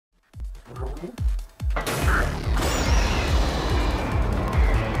Okay,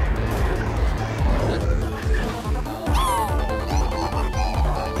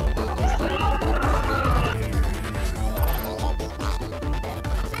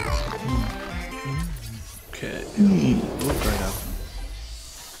 we'll go now.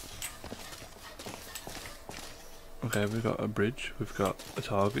 Okay, we've got a bridge, we've got a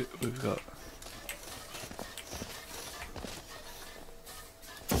target, we've got...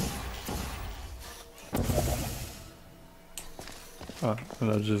 Oh,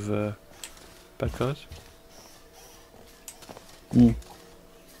 loads of bad guys.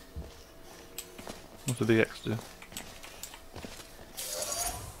 What's the big X do?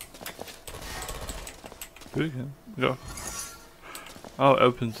 Here we go. Go. Oh, it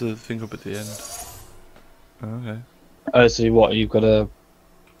opens the thing up at the end. Oh, okay. Oh, so what? You've got a...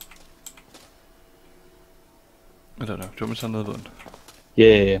 I don't know. Do you want me to stand on the button?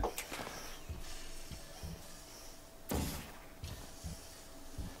 Yeah.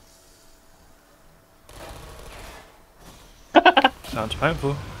 Sounds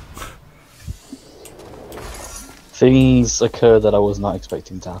painful. Things occur that I was not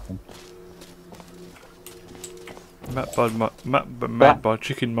expecting to happen. Map by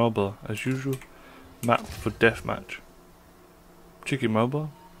Chicken Mobile, as usual. Map for deathmatch. Chicken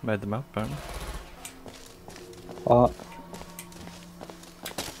Mobile made the map, apparently. How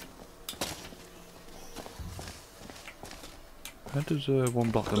does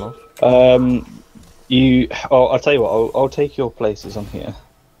one block them off? I'll tell you what. I'll take your places on here.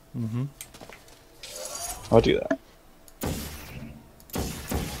 I'll do that.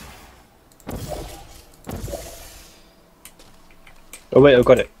 Oh wait, I've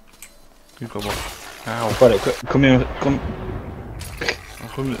got it. You've got one. Ow. I've got it. Come here. Come. I'm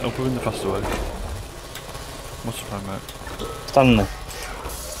coming the faster way. What's the plan, mate? Stand there.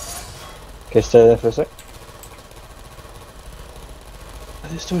 Okay, stay there for a sec. Are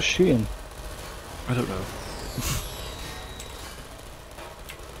they still shooting? I don't know.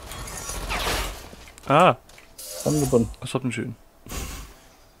 Ah! Stand the button. I stopped them shooting.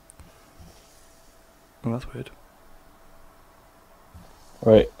 Oh, that's weird.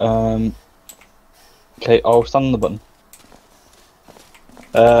 Right, okay, I'll stand on the button.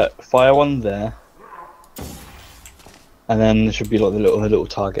 Fire one there. And then there should be like the little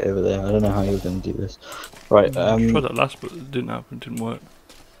target over there. I don't know how you're going to do this. Right, I tried that last, but it didn't happen, it didn't work.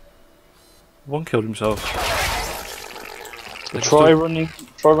 One killed himself. Try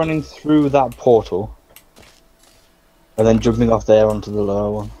running through that portal. And then jumping off there onto the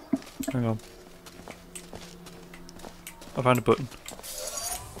lower one. Hang on. I found a button.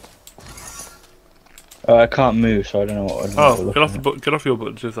 I can't move, so I don't know what. Get off the button. Get off your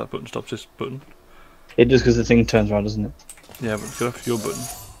button. See if that button stops this button. It does because the thing turns around, doesn't it? Yeah, but get off your button.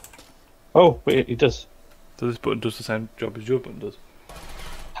 Oh, wait, it does. So this button does the same job as your button does.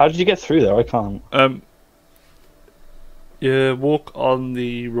 How did you get through there? I can't. Yeah, walk on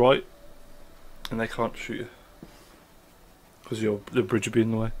the right, and they can't shoot you because the bridge would be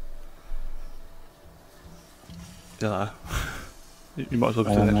in the way. Yeah, you might as well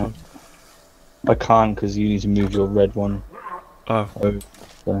go to the next one. I can't because you need to move your red one. Oh. Over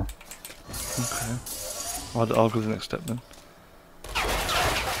there. Okay. I'll go to the next step then.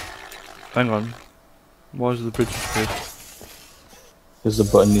 Hang on. Why is the bridge disappeared? Because the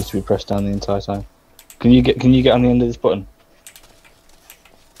button needs to be pressed down the entire time. Can you get on the end of this button?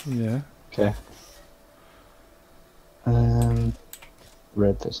 Yeah. Okay.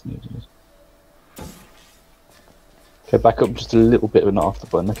 Red that's needed. Okay, back up just a little bit, but not off the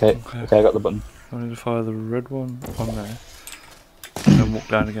button. Okay, I got the button. I need to fire the red one on there, and then walk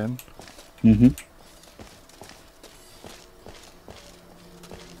down again.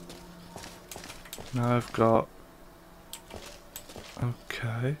 Now I've got.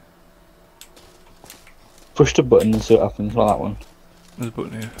 Okay. Push the button and see what happens, like that one. There's a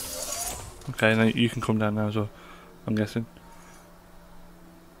button here. Okay, now you can come down now as well, I'm guessing.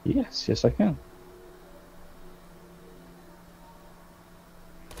 Yes, I can.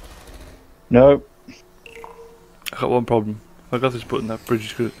 No. I got one problem. If I got this button, that bridge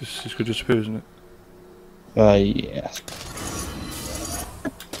is could disappear, isn't it? Yes.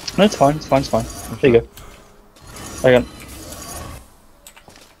 No, it's fine, it's fine. There you go. Hang on.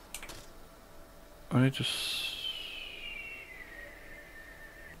 I need to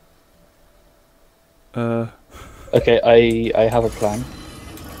Okay, I have a plan.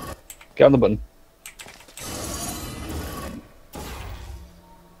 Get on the button.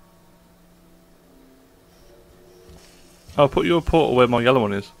 I'll put your portal where my yellow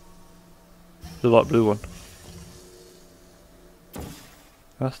one is. The light blue one.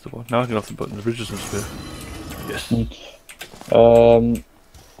 That's the one. Now I can get off the button. The bridge doesn't disappear. Yes.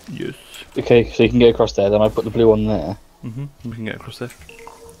 Yes. Okay, so you can get across there. Then I put the blue one there. We can get across there.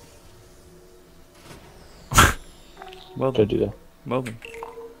 Well Don't done. do that. Well done.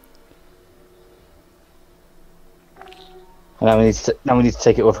 And now we need to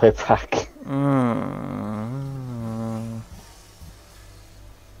take it all the way back.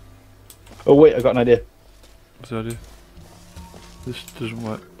 Oh wait, I got an idea. What's the idea? This doesn't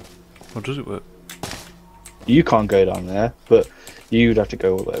work. Or does it work? You can't go down there, but you'd have to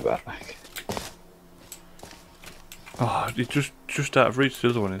go all the way back. Oh, it's just out of reach. The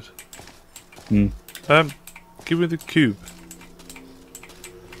other one is. Hmm. Give me the cube.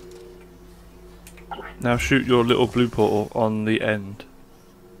 Now shoot your little blue portal on the end.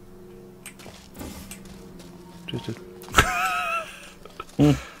 Just did.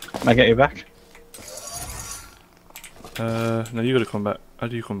 Can I get you back? No, you gotta come back. How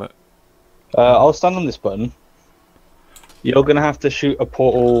do you come back? I'll stand on this button. You're gonna have to shoot a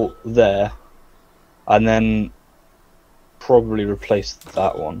portal there, and then probably replace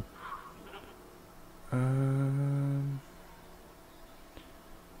that one.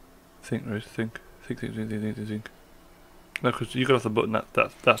 Think, Rhys, think. No, because you got off the button.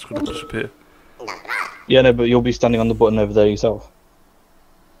 That's gonna disappear. Yeah, no, but you'll be standing on the button over there yourself.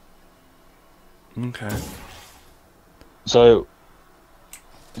 Okay. So,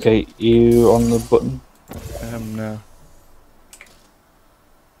 okay, you on the button? Now.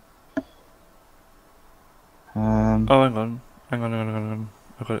 Oh, hang on.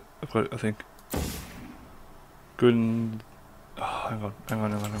 I've got it, I think. Good. Oh, hang on.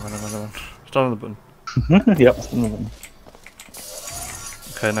 Stand on the button. Yep, stand on the button.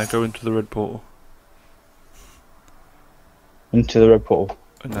 Okay, now go into the red portal. Into the red portal.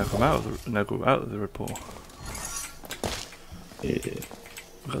 And now come out of the go out of the red portal. Yeah.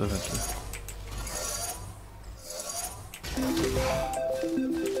 Look at the vents there.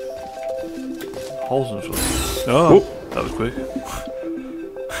 Holes in the floor. Oh, that was quick.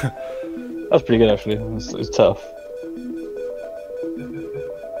 That's pretty good actually. It's tough.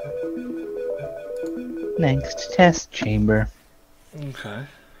 Next test chamber. Okay.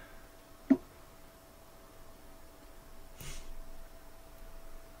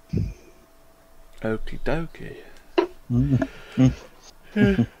 Okie dokie. I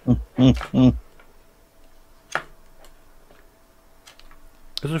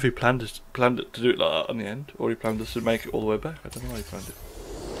don't know if he planned it to do it like that on the end, or he planned us to make it all the way back. I don't know how he planned it.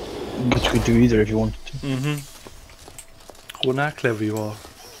 But you could do either if you wanted to. Well, now clever you are.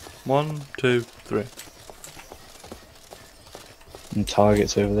 1, 2, 3. And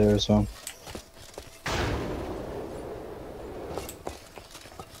targets over there as well.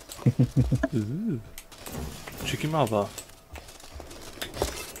 Ooh. Chicken mother.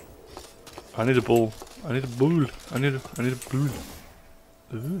 I need a ball. I need a bull. I need a bull.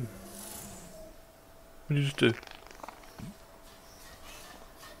 Ooh. What did you just do?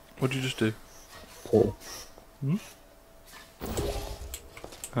 What did you just do? Portal.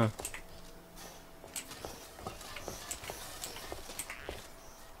 Huh.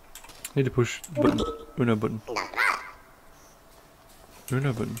 Need to push the button. Uno button.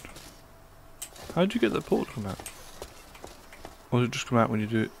 Uno button. How did you get that portal to come out? Or does it just come out when you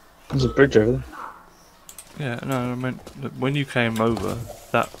do it? There's a bridge over there. Yeah, no, I meant that when you came over,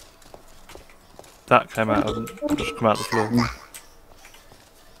 that came out and just come out the floor. I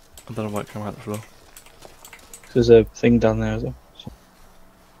don't know why it came out the floor. There's a thing down there as well. So,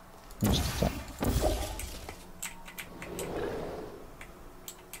 just that.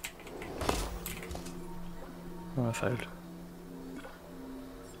 Oh, I failed.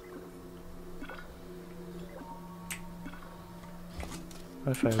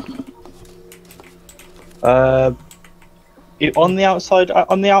 On the outside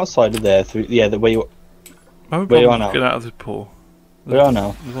of there, through the way you Where you are now. Get out of this portal. Where you are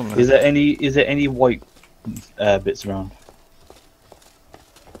now. There's one there. Is there any white bits around?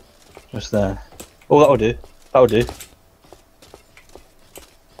 Just there. Oh, that'll do. That'll do.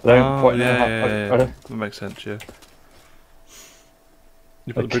 Oh, yeah. That makes sense, yeah.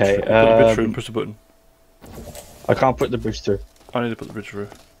 You put the bridge through, and press the button. I can't put the bridge through. I need to put the bridge through.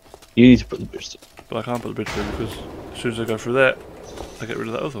 You need to put the bridge through. But I can't put the bridge through because as soon as I go through there, I get rid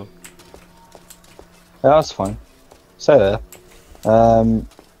of that other one. Yeah, that's fine. Stay there.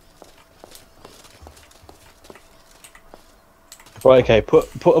 Right, okay, put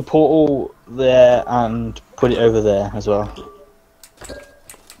a portal there and put it over there as well.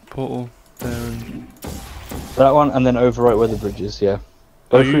 Portal there and... That one, and then over right where the bridge is, yeah.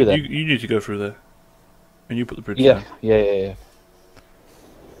 Go through there. You need to go through there. And you put the bridge Yeah, down. yeah.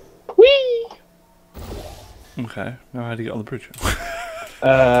 Okay, now how do you get on the bridge?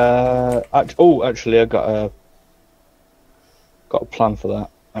 Actually, I got a plan for that.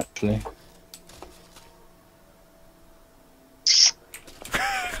 Actually,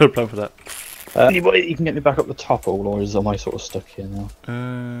 Got a plan for that. anybody, you can get me back up the top, or am I sort of stuck here now?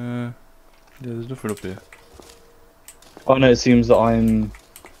 Yeah, there's nothing up here. Oh no, it seems I'm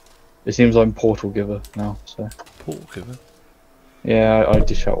portal giver now. So Portal giver. yeah, I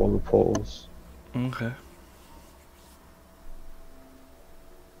dish out all the portals. Okay.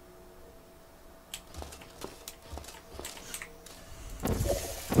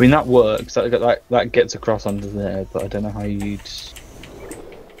 I mean that works. That gets across under there, but I don't know how you'd.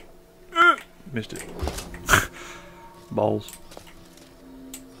 Missed it. Balls.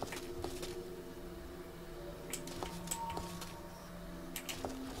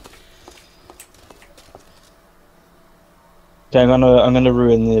 Okay, I'm gonna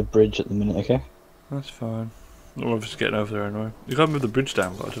ruin the bridge at the minute. Okay. That's fine. We're obviously getting over there anyway. You gotta move the bridge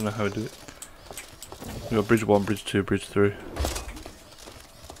down, but I don't know how to do it. We got bridge 1, bridge 2, bridge 3.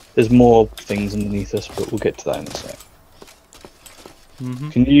 There's more things underneath us, but we'll get to that in a sec.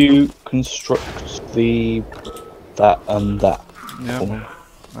 Mhm. Can you construct that and that? Yeah.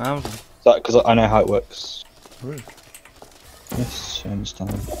 Well, Because I know how it works. really? Yes, I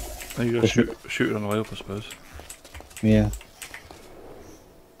understand. Oh, you gotta shoot it on the way up, I suppose. Yeah.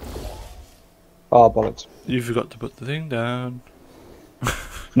 Oh, bollocks. You forgot to put the thing down.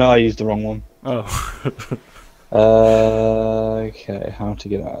 No, I used the wrong one. Oh. Okay, how to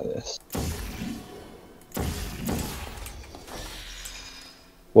get out of this?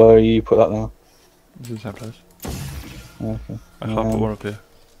 Where you put that now? It's in the same place. Okay. I can't put one up here.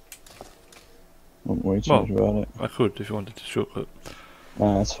 Don't worry too much about it. I could if you wanted to shortcut.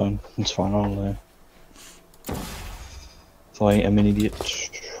 Nah, that's fine. It's fine. I'll. So I am an idiot.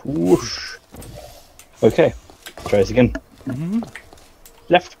 Whoosh. Okay. Try this again. Mm-hmm.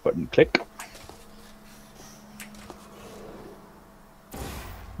 Left button click.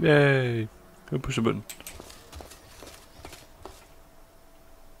 Yay! Go push the button.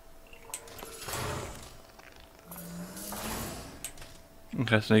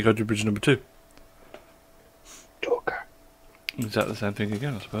 Okay, so now you got your bridge number 2. Joker. Exactly the same thing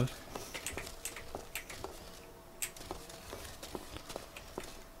again, I suppose.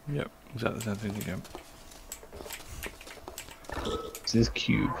 Yep, exactly the same thing again. This is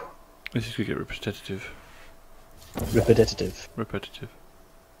cube. This is gonna get repetitive. Repetitive. Repetitive.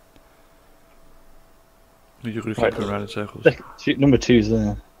 You're gonna keep going around in circles. Shoot, number 2's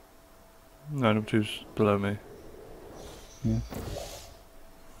there. No, number 2's below me. Yeah.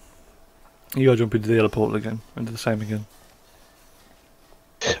 You gotta jump into the yellow portal again, and do the same again.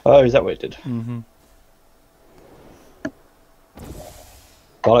 Oh, is that what it did? Mm-hmm.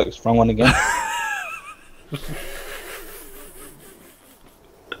 Bollocks, wrong one again.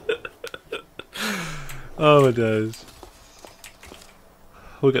 Oh my days.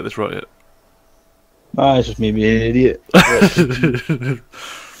 We'll get this right yet. Ah, it's just me being an idiot.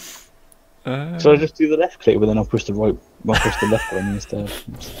 So I just do the left click, but then I'll push the left button instead.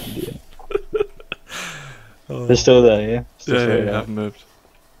 I'm just an idiot. Oh. They're still there, yeah? Still Yeah, straight I out. haven't moved.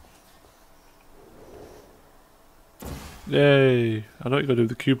 Yay! I know what you gotta do with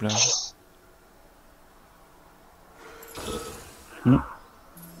the cube now.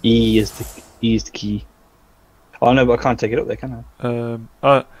 E is the key. Oh no, but I can't take it up there, can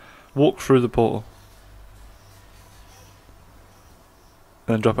I? Walk through the portal.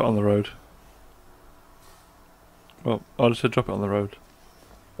 And then drop it on the road. Well, I just said drop it on the road.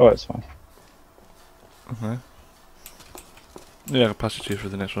 Oh, it's fine. Okay. Yeah, I can pass it to you for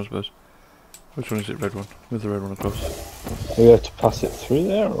the next one, I suppose. Which one is it? Red one. Move the red one across. We have to pass it through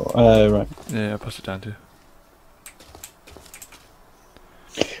there, or right? Yeah, I'll pass it down to you.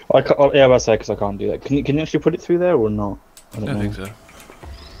 I can't, yeah, I was say because I can't do that. Can you actually put it through there or not? I don't I know. think so.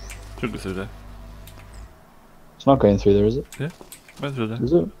 Should go through there. It's not going through there, is it? Went through there.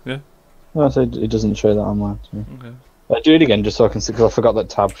 Is it? Yeah. No, I said it doesn't show that on mine. So. Okay. I'll do it again just so I can see, because I forgot that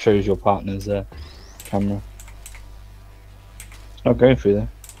tab shows your partner's camera. It's not going through there.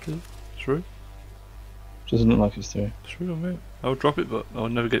 Through? Doesn't look like it's through. Through on me. I'll drop it, but I'll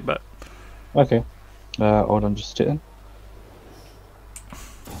never get it back. Okay. Hold on, just sit in.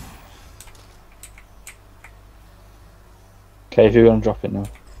 Okay, if you're gonna drop it now.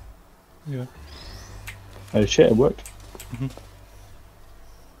 Yeah. Oh shit, it worked. Mm-hmm.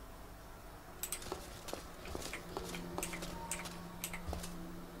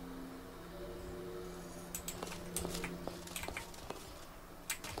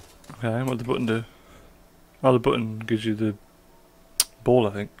 Okay, what did the button do? Oh, the button gives you the ball,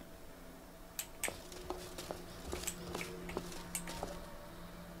 I think.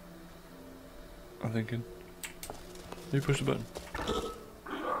 I'm thinking. You push the button.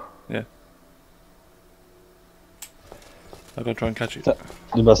 Yeah. I gotta try and catch it. I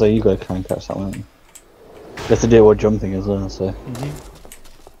was about to say, you gotta try and catch that one. You have to deal with jumping as well, so.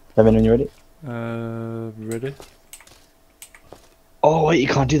 Let me know when you're ready. Ready? Oh, wait, you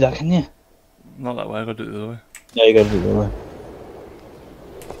can't do that, can you? Not that way, I gotta do it the other way. Yeah, you gotta do it the other way.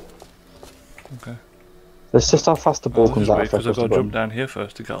 Okay. Let's just how fast the ball comes out. Because I've got to jump down here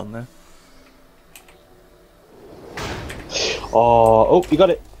first to get on there. Oh, you got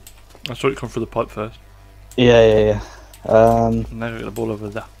it. I saw it come through the pipe first. Yeah. And now I get the ball over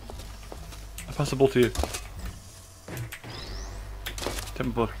there. I pass the ball to you. Take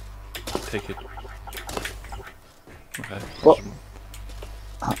my ball. Take it. Okay. What?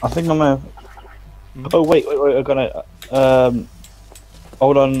 I think I'm a. Oh wait, I'm gonna.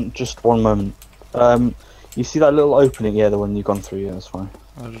 Hold on, just one moment. You see that little opening? Yeah, the one you've gone through. Yeah, that's fine.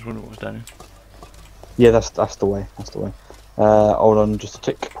 I was just wondering what was down here. Yeah, that's the way. That's the way. Hold on, just a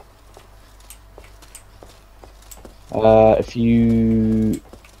tick. If you.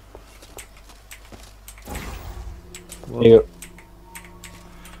 What? Here you go.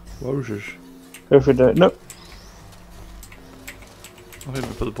 What was this? Go for it. Nope. I didn't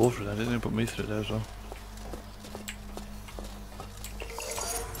even put the ball through there, didn't even put me through there as well.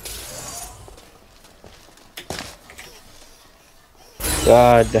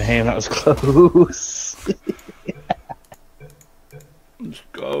 God damn, that was close. Let's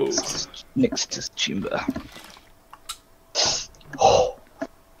go. Next to chamber.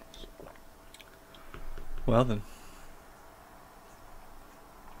 Well then.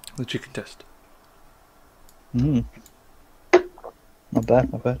 The chicken test. Not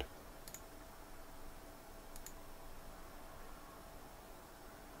bad, not bad.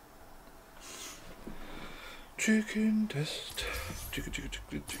 Chicken test. Chicken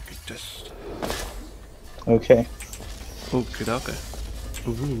test. Okay. Okay.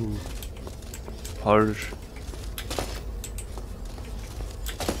 Ooh. Harsh.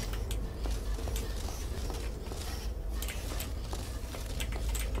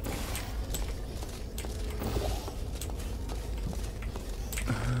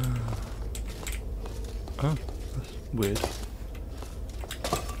 Oh, that's weird.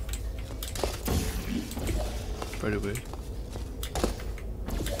 Very weird.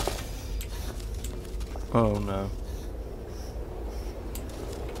 Oh no.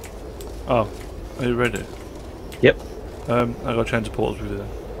 Oh, are you ready? Yep. I gotta change the portals with you then.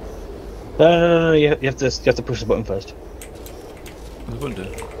 No. You have to push the button first. What's the button do?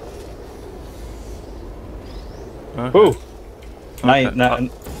 Okay. Oh. Okay. No. I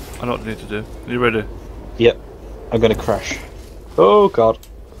know what I need to do. Are you ready? Yep. I'm gonna crash. Oh god.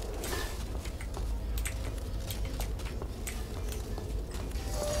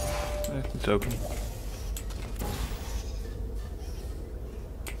 Yeah, it's open.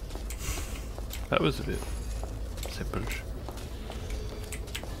 That was a bit simple.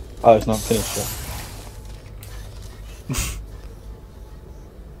 Oh, it's not finished yet.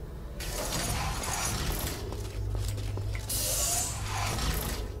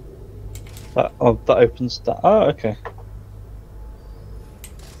 That opens that. Oh, okay.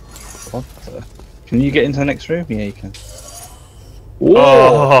 What the? Can you get into the next room? Yeah, you can. Whoa!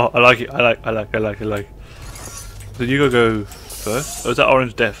 Oh, I like it. I like. So you gotta go first. Oh, is that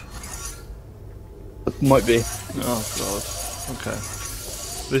orange death? Might be. Oh god. Okay.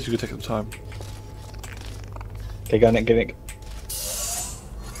 At least you could take some time. Okay, go Nick, get Nick.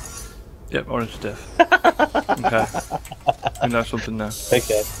 Yep, orange death. Okay. I know something now.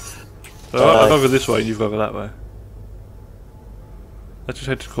 Okay. So I'll go this way and you've got to go that way. Let's just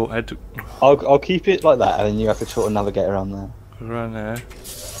head to I'll keep it like that, and then you have to sort of navigate around there. around there.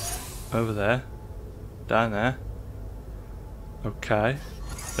 Over there. Down there. Okay.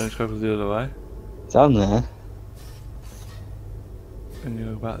 Then let's go the other way. Down there. And you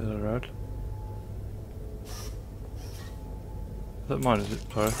go back the other road. Is that mine, is it?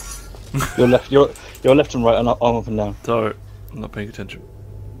 Sorry. You're left and right, and I'm up and down. Sorry. I'm not paying attention.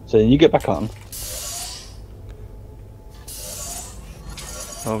 So then you get back on.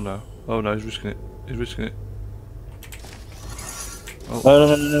 Oh no. Oh no, he's risking it. He's risking it. Oh.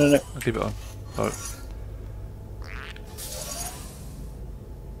 No. I'll keep it on. Alright.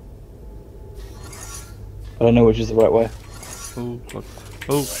 I don't know which is the right way. Oh god.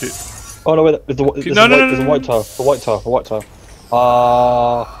 Oh shit. Oh no, wait, there's a white tile. The white tile.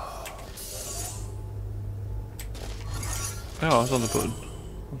 Oh, I was on the button.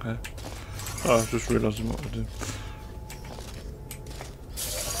 Okay. Oh, I was just realising what I did.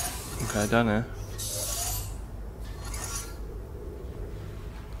 Okay, down there.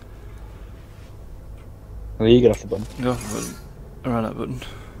 Oh, you get off the button. Get off the button. Around that button.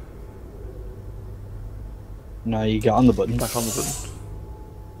 No, you get on the button. Back on the button.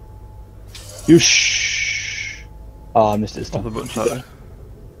 You shh. Oh, I missed it this Off time. the button slightly.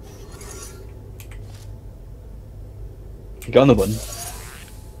 You get on the button.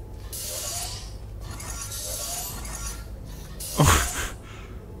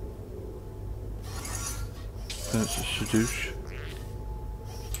 Then it's a shadoosh.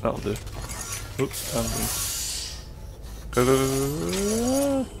 That'll do. Oops, I'm doing. Go, go, go,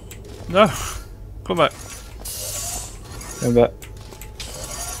 go. No! Come back. Go back.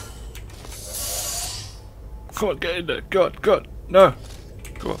 Come on, get in there. God, God. No!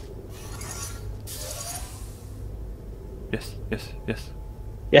 Come on. Yes, yes, yes.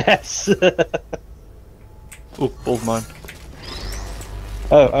 Yes! Oh, ball's mine.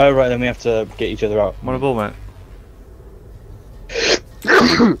 Oh, right, then we have to get each other out. Want a ball, mate?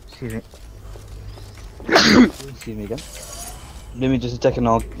 Excuse me. Excuse me again. Let me just a second,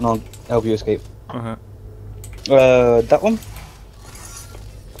 I'll help you escape. Okay. That one?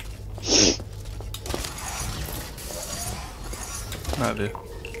 I'm out of here.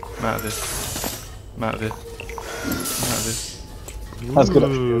 I'm out of here. I'm out of here. I'm out of here. That's good,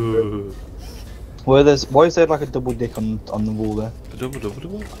 actually. Ooh. Why is there like a double dick on the wall there? A double, double,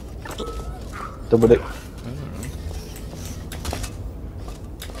 double? Double dick. I don't know.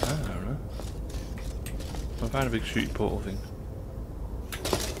 I don't know. I found a big shooting portal thing.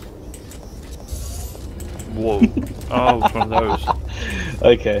 Whoa. Oh, it's one of those.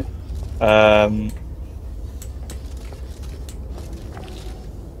 Okay.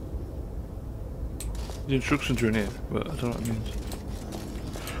 The instructions are in here, but I don't know what it means.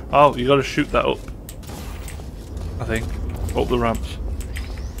 Oh, you gotta shoot that up. I think. Up the ramps.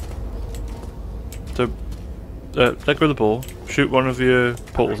 So, let go of the ball, shoot one of your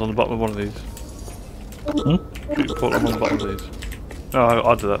portals on the bottom of one of these. Hmm? Shoot your portal on the bottom of these. No,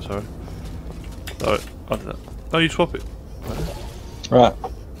 I'll do that, sorry. Sorry, I'll do that. No, you swap it. Right.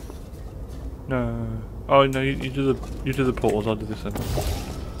 No. Oh no, you do the portals, I'll do this then.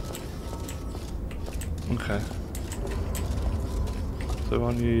 Okay. So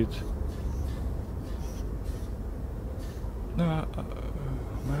I need... No,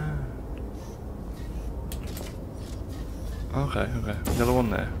 man. Okay, okay. Yellow one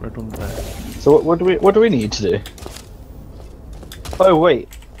there, red one there. So what do we need to do? Oh wait.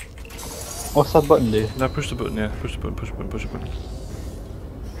 What's that button do? No, push the button, yeah. Push the button, push the button, push the button.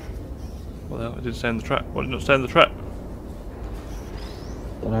 What the hell? It didn't stay in the trap. Why did it not stay in the trap?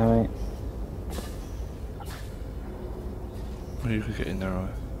 Don't know, mate. Oh, you could get in there,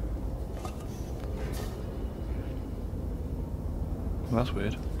 right? Well, that's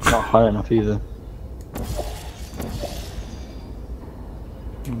weird. Not high enough either.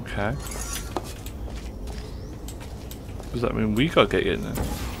 Okay. Does that mean we gotta get in there?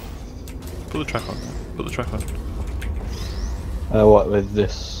 Put the track on. Put the track on. What with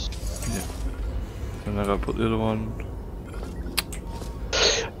this? Yeah. And I gotta put the other one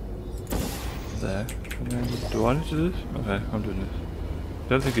there. And then, do I need to do this? Okay, I'm doing this.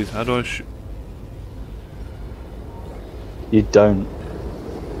 The other thing is, how do I shoot? You don't.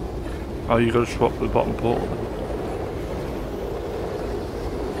 Oh, you gotta swap the bottom portal then.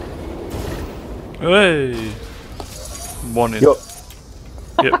 Hey! One in. Yup.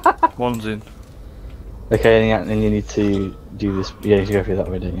 Yep, one's in. Okay, and you need to do this. Yeah, you go through that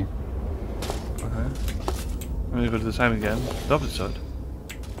way, don't you? Okay. And you go to the same again. The opposite side.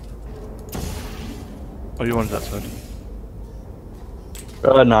 Oh, you wanted that side?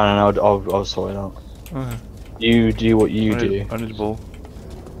 No, I'll sort it out. Okay. You do what you do. I need a ball.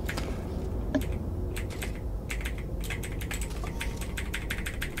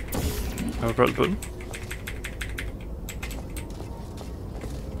 Have I pressed the button?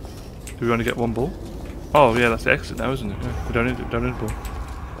 Do we only get one ball? Oh yeah, that's the exit now, isn't it? Yeah, we don't need a ball.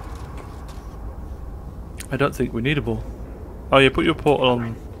 I don't think we need a ball. Oh yeah, put your portal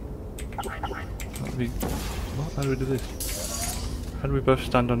on. What? How do we do this? How do we both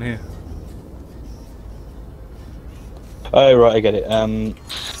stand on here? Oh right, I get it.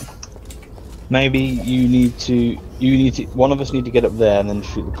 Maybe you need to. One of us need to get up there and then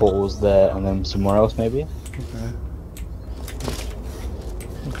shoot the portals there, and then somewhere else maybe. Okay.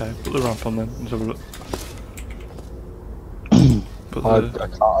 Okay, put the ramp on then. Let's have a look. Put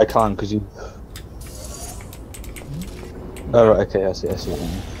the... I can't because you. Oh right, okay, I see. Okay,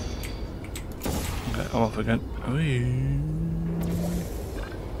 I'm off again.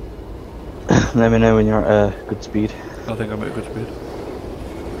 Let me know when you're at good speed. I think I'm at good speed.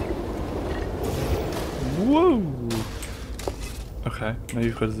 Whoa! Okay, now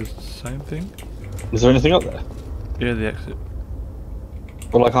you've got to do the same thing. Is there anything up there? Yeah, the exit.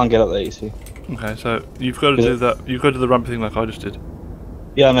 Well, I can't get up there, you see. Okay, so you've got to do that. You've got to do the ramp thing like I just did.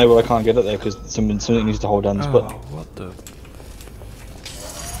 Yeah, I know, but I can't get up there because something needs to hold down this Oh, button. what the?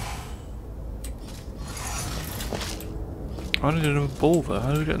 I need another ball though.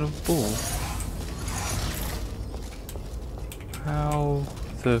 How do we get another ball? How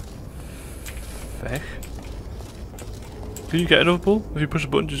the feck? Can you get another ball? If you push a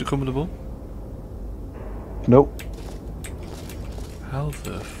button, does it come with a ball? Nope. How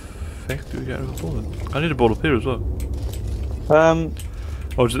the feck do we get another ball then? I need a ball up here as well.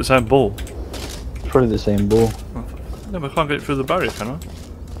 Oh, is it the same ball? It's probably the same ball. Oh, no, but I can't get it through the barrier, can I?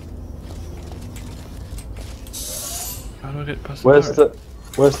 How do I get it past the barrier?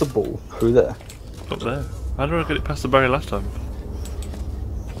 Where's the ball? Through there? Up there. How do I get it past the barrier last time?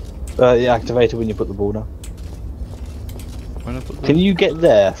 Yeah, activated when you put the ball down. When I put the Can you get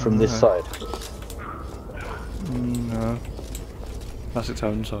there from this side? No. That's its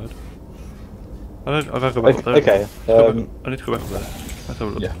own side. I gotta go back up there. Okay. I need to go back up there. Let's have a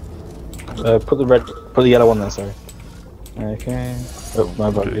look. Yeah. Put the yellow one there. Sorry. Okay. Oh, my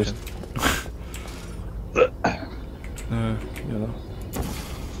apologies. Yellow.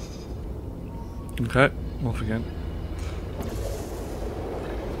 Okay, off again.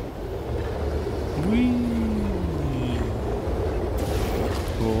 Whee!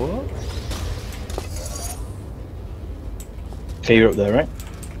 What? Okay, you're up there, right?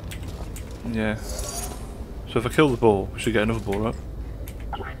 Yeah. So if I kill the ball, we should get another ball, right?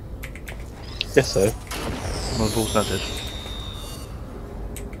 Guess so. Well, the ball's not dead.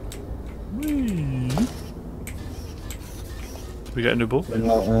 Whee! Did we get a new ball?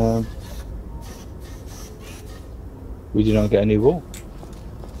 We did not get a new ball.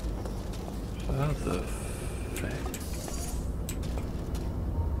 How the feck?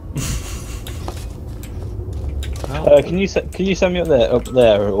 Can you send me up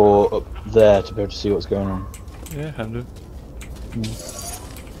there, or up there to be able to see what's going on? Yeah, I can do.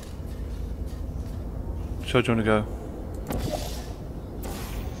 So do you want to go?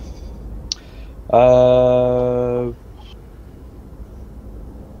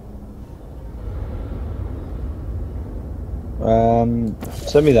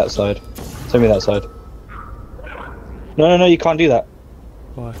 Send me that side. Send me that side. No, you can't do that.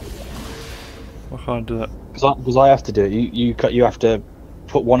 Why? Why can't I do that? Because I have to do it. You have to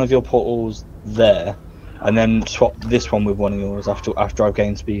put one of your portals there, and then swap this one with one of yours after I've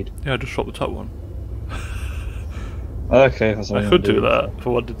gained speed. Yeah, I just swapped the top one. Okay, that's what I could do that if I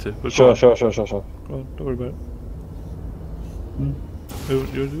wanted to. But Sure. Go on, don't worry about it. You want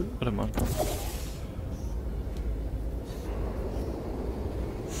to do it? I don't mind.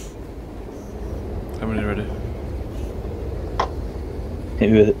 How many ready? Hit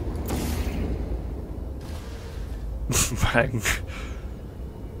me with it. Bang.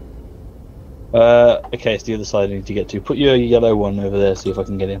 Okay, it's the other side I need to get to. Put your yellow one over there, see if I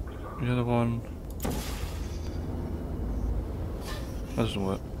can get in. The other one. That doesn't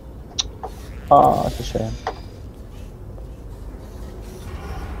work. Ah, that's a shame.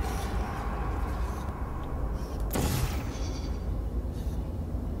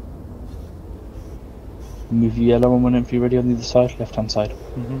 Move your yellow one whenever you're ready on the other side, left hand side.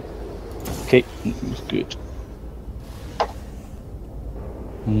 Okay, that's good.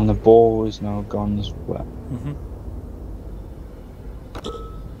 And the ball is now gone as well.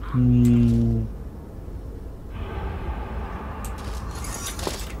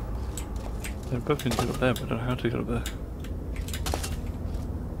 They're both going to get up there, but I don't know how to get up there.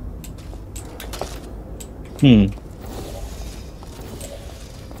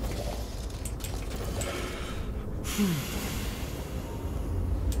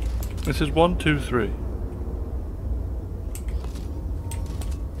 This is 1, 2, 3.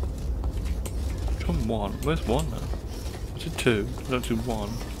 Which one? 1? Where's 1 now? Is it 2? I don't see 1.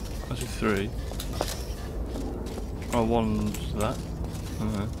 I see 3. Oh, 1's that.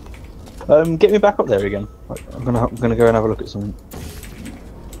 Get me back up there again. I'm gonna go and have a look at something.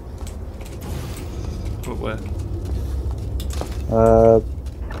 But where? Up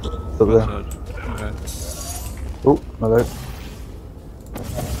there. Side. Okay. Oh, hello.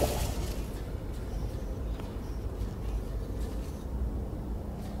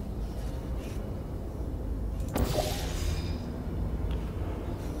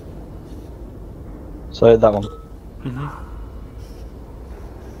 So that one.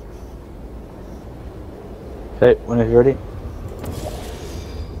 Okay, whenever you're ready.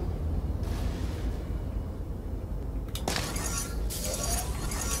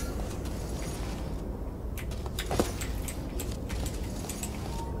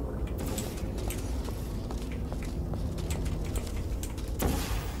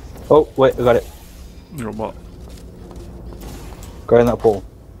 Oh, wait, I got it. You know what? Go in that pool.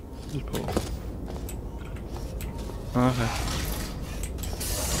 Just pull. Oh, okay.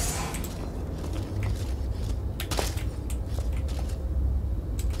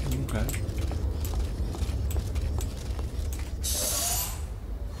 Okay.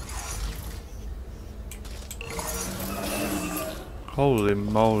 Holy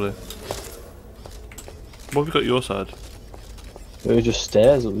moly. What have you got your side? There were just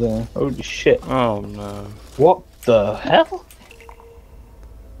stairs up there. Holy shit. Oh no. What the hell?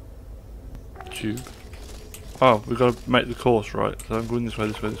 Tube. Oh, we've got to make the course right. So I'm going this way,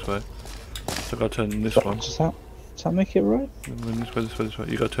 this way, this way. So I've got to turn this one. Does that make it right? I'm going this way, this way, this way.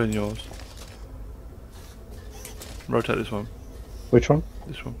 You got to turn yours. Rotate this one. Which one?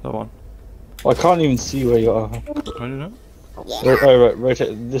 This one. That one. I can't even see where you are. Can you know? Oh, right,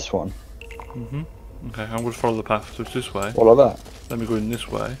 rotate this one. Okay, I'm going to follow the path. So it's this way. What, like that? Then we go in this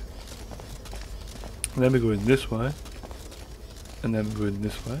way. And then we go in this way. And then we go in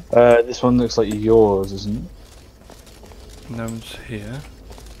this way. This one looks like yours, isn't it? And then it's here.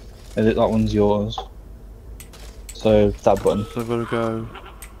 And that one's yours. So, that button. So I've got to go...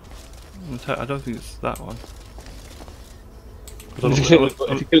 I don't think it's that one. If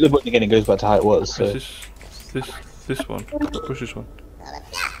you click the button again, it goes back to how it was. So. This one. Push this one.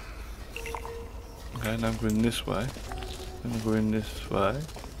 Okay, now I'm going this way. Then I'm going this way.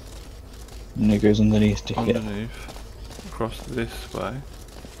 And it goes underneath to hit. Underneath. Across this way.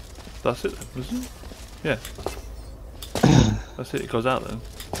 That's it then, isn't it? Yeah. That's it, it goes out then.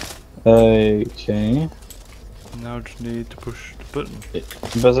 Okay. Now I just need to push the button.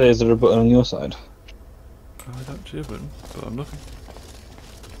 Buzzer, is there a button on your side? I don't see a button, but I'm looking.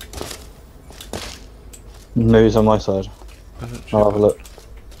 Maybe it's on my side. I don't see I'll have a look.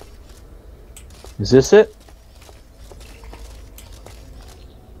 Is this it?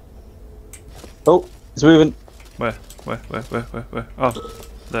 Oh, it's moving. Where? Oh,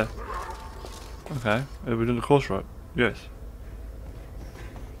 there. Okay, are we doing the course right? Yes.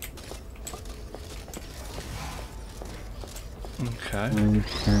 Okay.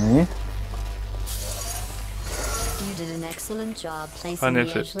 Okay. You did an excellent job placing Find the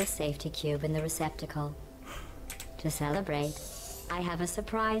it. edgeless safety cube in the receptacle. To celebrate, I have a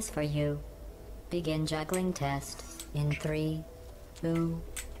surprise for you. Begin juggling test in 3, 2,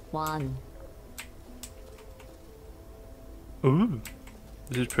 1. Ooh,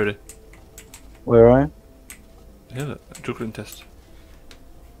 this is pretty. Where are you? Yeah, look, juggling test.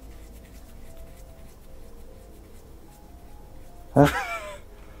 Huh?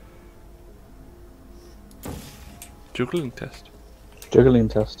 Juggling test. Juggling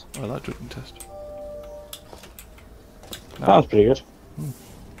test. I like juggling test. No, Sounds pretty good.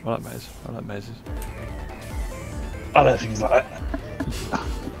 I like mazes. I like mazes. I like things like that.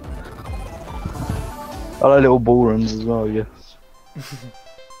 I like little ballrooms as well, yes.